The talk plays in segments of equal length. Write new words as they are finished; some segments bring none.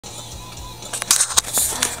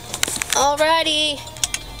Alrighty,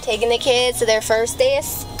 taking the kids to their first day of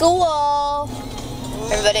school.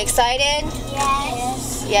 Everybody excited?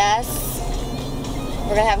 Yes. Yes.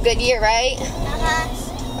 We're gonna have a good year, right?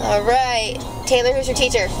 Alright. Taylor, who's your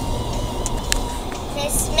teacher?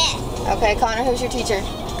 Miss Smith. Okay, Connor, who's your teacher?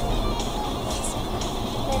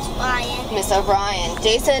 Miss Ryan. Miss O'Brien.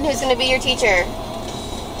 Jason, who's gonna be your teacher?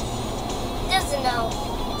 Doesn't know.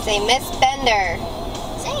 Say Miss Bender.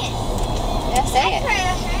 Say it. Yeah, say I've it.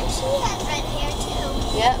 heard of her. She has red hair too.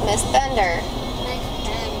 Yep, Miss Bender. Miss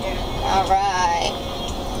Bender. Alright.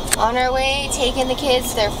 On our way, taking the kids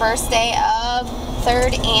to their first day of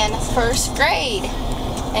 3rd and 1st grade.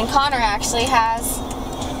 And Connor actually has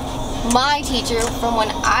my teacher from when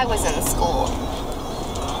I was in school.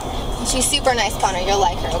 She's super nice, Connor. You'll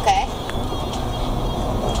like her, okay?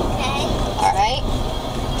 Okay. Alright.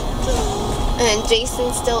 And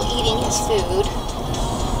Jason's still eating his food.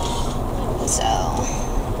 So.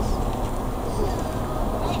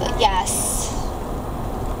 But yes.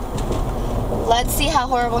 Let's see how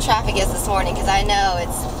horrible traffic is this morning, because I know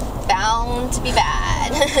it's bound to be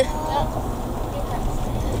bad.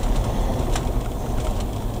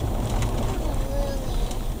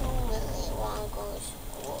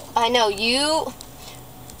 I know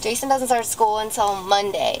Jason doesn't start school until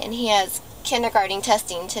Monday, and he has kindergarten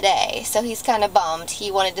testing today, so he's kind of bummed.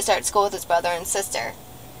 He wanted to start school with his brother and sister.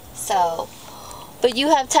 So, but you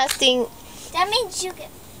have testing. That means you get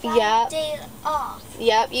 5 Yep. days off.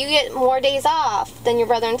 Yep, you get more days off than your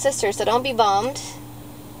brother and sister, so don't be bummed.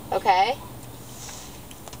 Okay?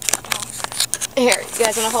 Here, you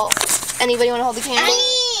guys want to hold? Anybody want to hold the camera?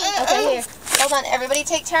 Okay, here. Hold on, everybody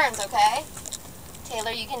take turns, okay?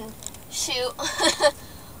 Taylor, you can shoot.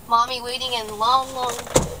 Mommy waiting in long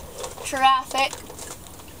traffic.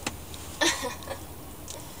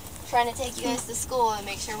 Trying to take you guys to school and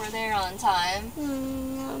make sure we're there on time.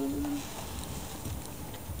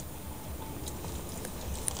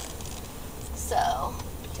 So,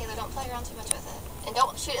 Taylor, don't play around too much with it. And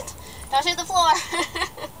don't shoot it. Don't shoot the floor.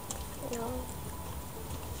 No.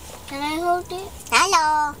 Can I hold it?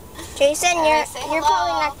 Hello. Jason, you're hello.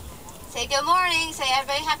 probably not. Say good morning. Say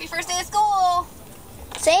everybody happy first day of school.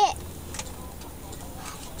 Say it.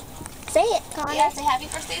 Say it, Connor. Yeah, say happy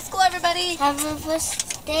first day of school, everybody. Have a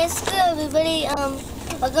first day of school, everybody.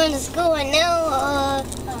 We're going to school right now.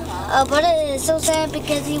 But it is so sad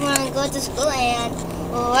because he wanted to go to school and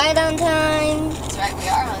we're right on time. That's right, we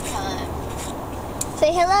are on time.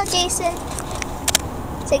 Say hello, Jason.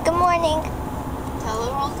 Say good morning. Tell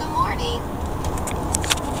the world good morning.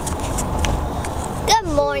 Good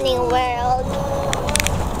morning, world.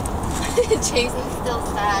 Jason's still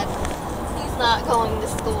sad. He's not going to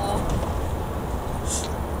school.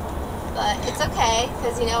 But it's okay,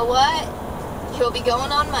 because you know what? He'll be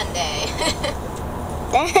going on Monday.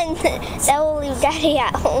 Then that will leave Daddy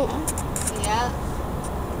at home. Yeah.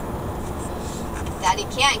 Daddy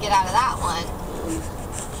can't get out of that one.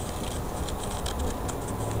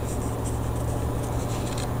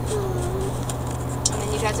 And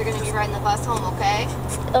then you guys are going to be riding the bus home, okay?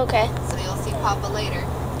 Okay. So you'll see Papa later.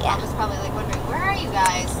 Yeah. Papa's probably like wondering, where are you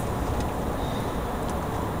guys?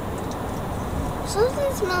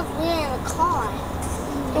 Something smells weird in the car.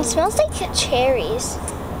 It smells like cherries.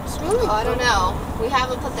 Oh, I don't know. We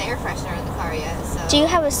haven't put the air freshener in the car yet, so. Do you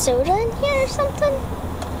have a soda in here or something?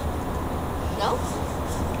 No?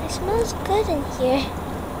 It smells good in here.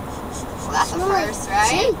 Well, that's a first, right?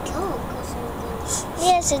 Cherry Coke or something.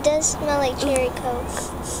 Yes, it does smell like cherry Coke.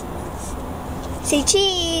 See,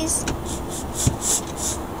 cheese.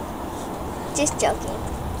 Just joking.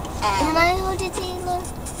 Can I hold it, Taylor?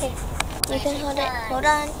 Here. You can hold it. Hold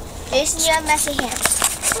on. Jason, you have messy hands.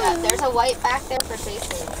 Yeah, there's a white back there for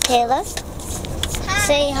Jason. Taylor,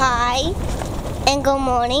 say hi and good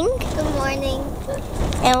morning. Good morning.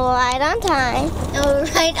 And we're right on time. And we're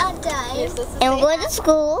right on time. And we're going to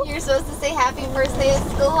school. You're supposed to say happy first day of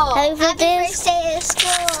school. Happy first day of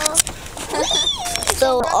school.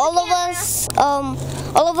 So all of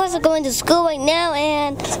us are going to school right now,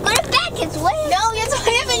 and put it back. It's Wednesday. No, it's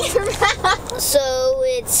waving your mouth. So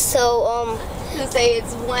To say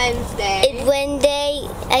it's Wednesday. it's Wednesday.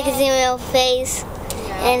 I can see my own face,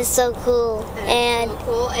 and it's so cool. And so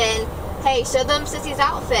cool. And hey, show them Sissy's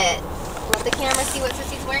outfit. Let the camera see what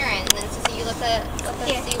Sissy's wearing, and then Sissy, you let them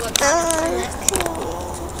see what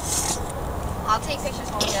I'll take pictures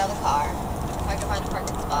when we get out of the car. If I can find a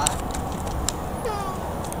parking spot.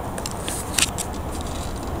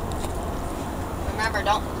 Remember,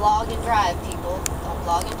 don't vlog and drive, people. Don't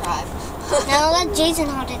vlog and drive. Now let Jason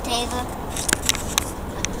hold it, Taylor.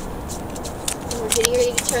 We're getting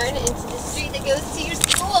ready to turn into the street that goes to your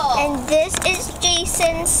school. And this is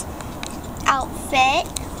Jason's outfit.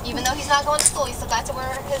 Even though he's not going to school, he still got to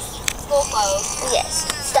wear his school clothes. Yes.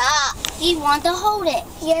 Stop. You want to hold it.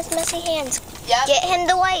 He has messy hands. Yep. Get him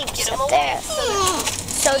the wipes. Get him up a there. wipe.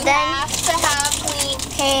 So You then have to have clean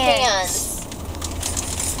hands.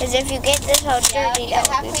 Because if you get this all dirty, you have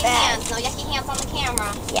that would be clean bad. hands. No yucky hands on the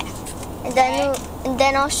camera. Yeah. And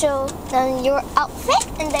then I'll show them your outfit,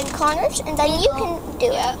 and then Connor's, and then you can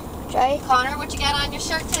do Yep. it. Right? Connor, what you got on your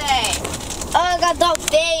shirt today? Oh, I got Darth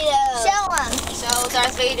Vader. Show him. Show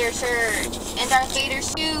Darth Vader's shirt and Darth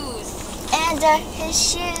Vader's shoes And his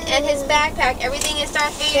shoes. and his backpack. Everything is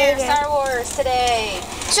Darth Vader, Star Wars today.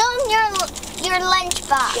 Show him your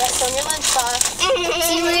lunchbox. Yeah, show him your lunchbox.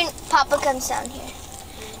 See when Papa comes down here.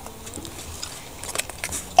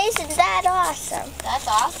 Isn't that awesome? That's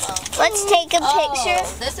awesome. Let's take a picture.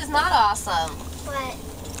 This is not awesome. What?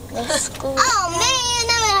 Oh man,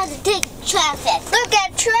 I'm gonna have to take traffic. Look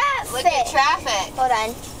at traffic. Look at traffic. Hold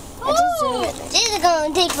on. This is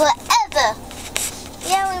gonna take forever.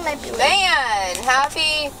 Yeah, we might be late. Man,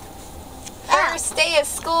 happy first day of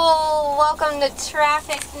school. Welcome to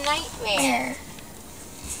Traffic Nightmare.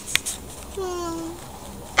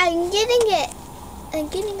 I'm getting it. I'm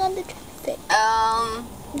getting on the traffic.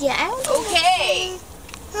 Yeah, I don't know. Okay.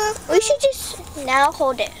 We should just now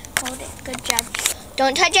hold it. Hold it. Good job.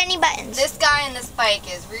 Don't touch any buttons. This guy on this bike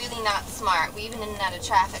is really not smart. We even in and out of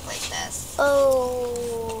traffic like this.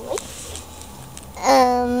 Oh.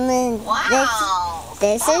 Wow.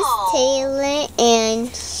 This is Taylor, and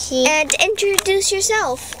she. And introduce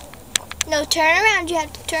yourself. No, turn around. You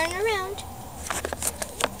have to turn around.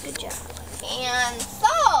 Good job. And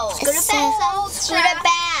so. Scoot it back. Scoot it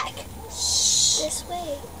back. This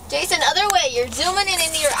way. Jason, other way. You're zooming it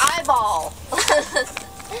into your eyeball.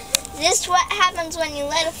 This is what happens when you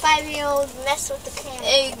let a 5-year-old mess with the camera.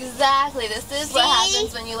 Exactly. This is what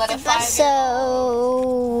happens when you let a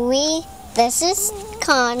 5-year-old So this is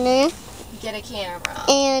Connor, get a camera.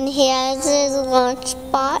 and he has his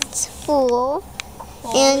lunchbox full.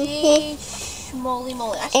 Holy moly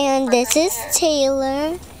moly. And this is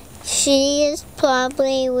Taylor. She is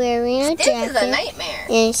probably wearing a jacket. This is a nightmare.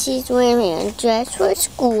 And she's wearing a dress for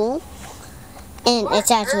school. And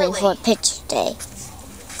it's actually for picture day.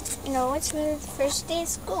 No, it's the first day of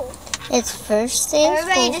school. It's first day of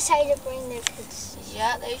school. Everybody decided to bring their kids.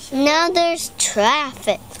 Yeah, they should. Now there's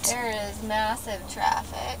traffic. There is massive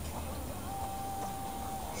traffic.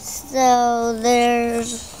 So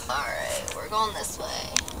there's... Alright, we're going this way.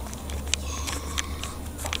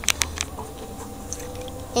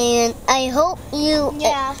 And I hope you...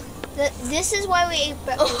 Yeah. This is why we ate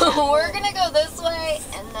breakfast. We're gonna go this way,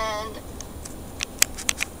 and then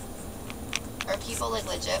are people like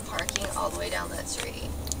legit parking all the way down that street?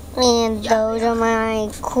 And those are my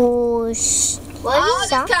cool I'll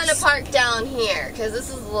just kind of park down here because this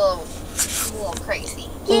is a little crazy.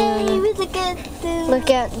 Yay, we look at the... Look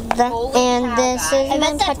at that. And this is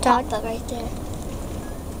my Papa right there.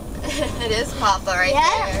 It is Papa right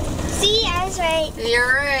there. See, I was right.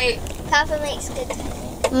 You're right. Papa makes good time.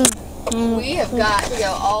 We have got to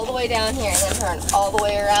go all the way down here and then turn all the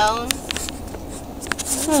way around.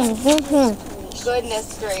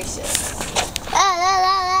 Goodness gracious.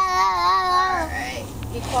 Alright,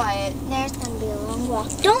 be quiet. There's going to be a long walk.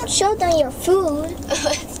 Don't show them your food.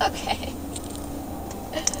 It's okay.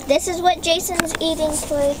 This is what Jason's eating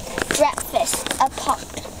for breakfast, a pop.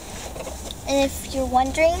 And if you're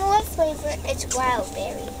wondering what flavor, it's wild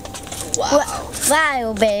berry. Wow.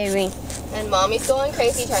 Wild berry. And Mommy's going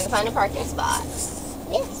crazy trying to find a parking spot.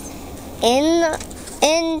 Yes.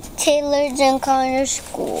 In Taylor's and Connor's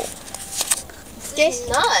school. This is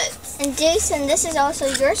nuts. And Jason, this is also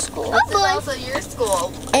your school. This is also your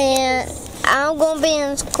school. And I'm going to be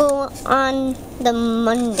in school on the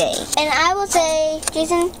Monday. And I will say,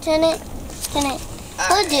 Jason, turn it.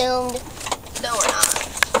 We're doomed. No, we're not.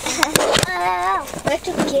 We have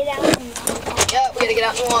to get out and walk. Yep, we gotta get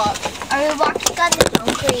out and walk. Are we walking on the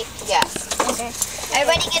concrete? Yes. Okay.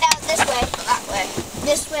 Everybody get out this way. That way.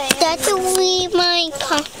 This way. That's my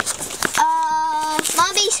car.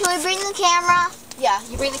 Mommy, should we bring the camera? Yeah,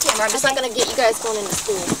 you bring the camera. I'm just not gonna get you guys going into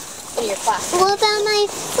school. Into your class. What about my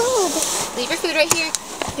food? Leave your food right here.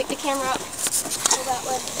 Pick the camera up. Go that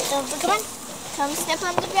way. Come on. Come step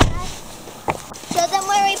on the grass. Show them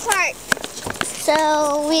where we park.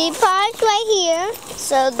 So we parked right here.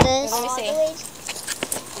 So this. Let me see.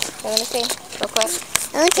 Real quick.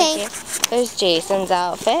 Okay. There's Jason's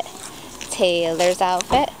outfit, Taylor's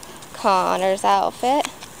outfit, Connor's outfit.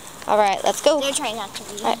 All right, let's go. They're trying not to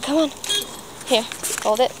be. All right, come on. Here,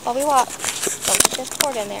 hold it while we walk. Don't put this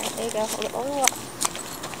cord in there. There you go. Hold it while we walk.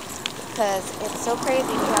 because it's so crazy.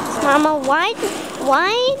 We have to. Mama, why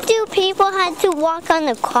do people have to walk on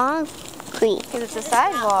the concrete? Because it's a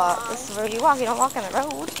sidewalk. This is where you walk. You don't walk on the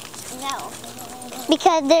road. No.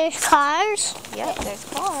 Because there's cars? Yep, there's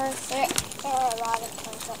cars. There are a lot of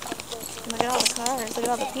cars. Look at all the cars. Look at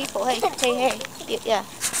all the people. Hey, hey, hey. Yeah.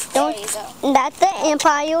 Don't. That's the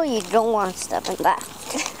Empire. You don't want stuff in that.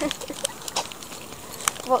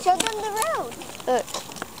 Well, show them the road. Look.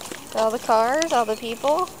 All the cars, all the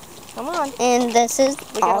people. Come on. And this is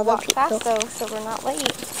we all gotta the walk people. fast though, so we're not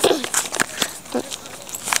late.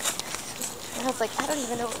 I was like, I don't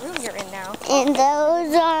even know what room you're in now. And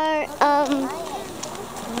those are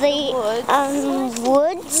the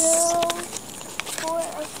woods.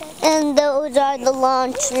 And those are the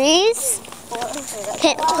lawn trees.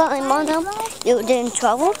 Can't climb on them. You'll get in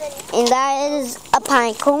trouble. And that is a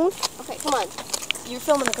pine cone. Okay, come on. You're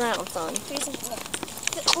filming the ground, son.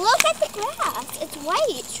 Look at the grass. It's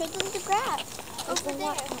white. Show them the grass. Over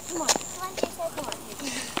there. Come on. Come on.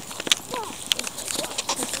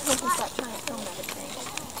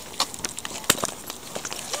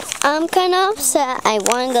 I'm kind of upset. I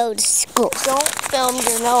want to go to school. Don't film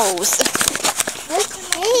your nose.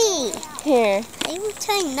 Hey. Here. I will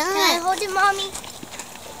try not. Can I hold it, Mommy?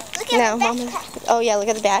 Look at the backpack. Oh, yeah, look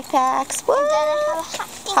at the backpacks. What? And then I have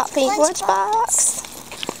a Hot pink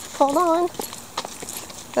lunchbox. Hold on.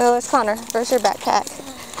 Oh, it's Connor. Where's your backpack?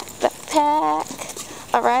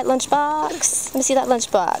 Backpack. All right, lunchbox. Let me see that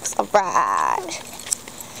lunchbox. All right.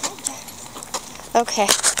 Okay.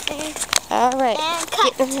 All right.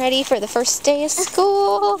 Getting ready for the first day of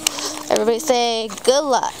school. Everybody say good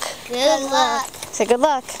luck. Good luck. Say good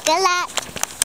luck. Good luck.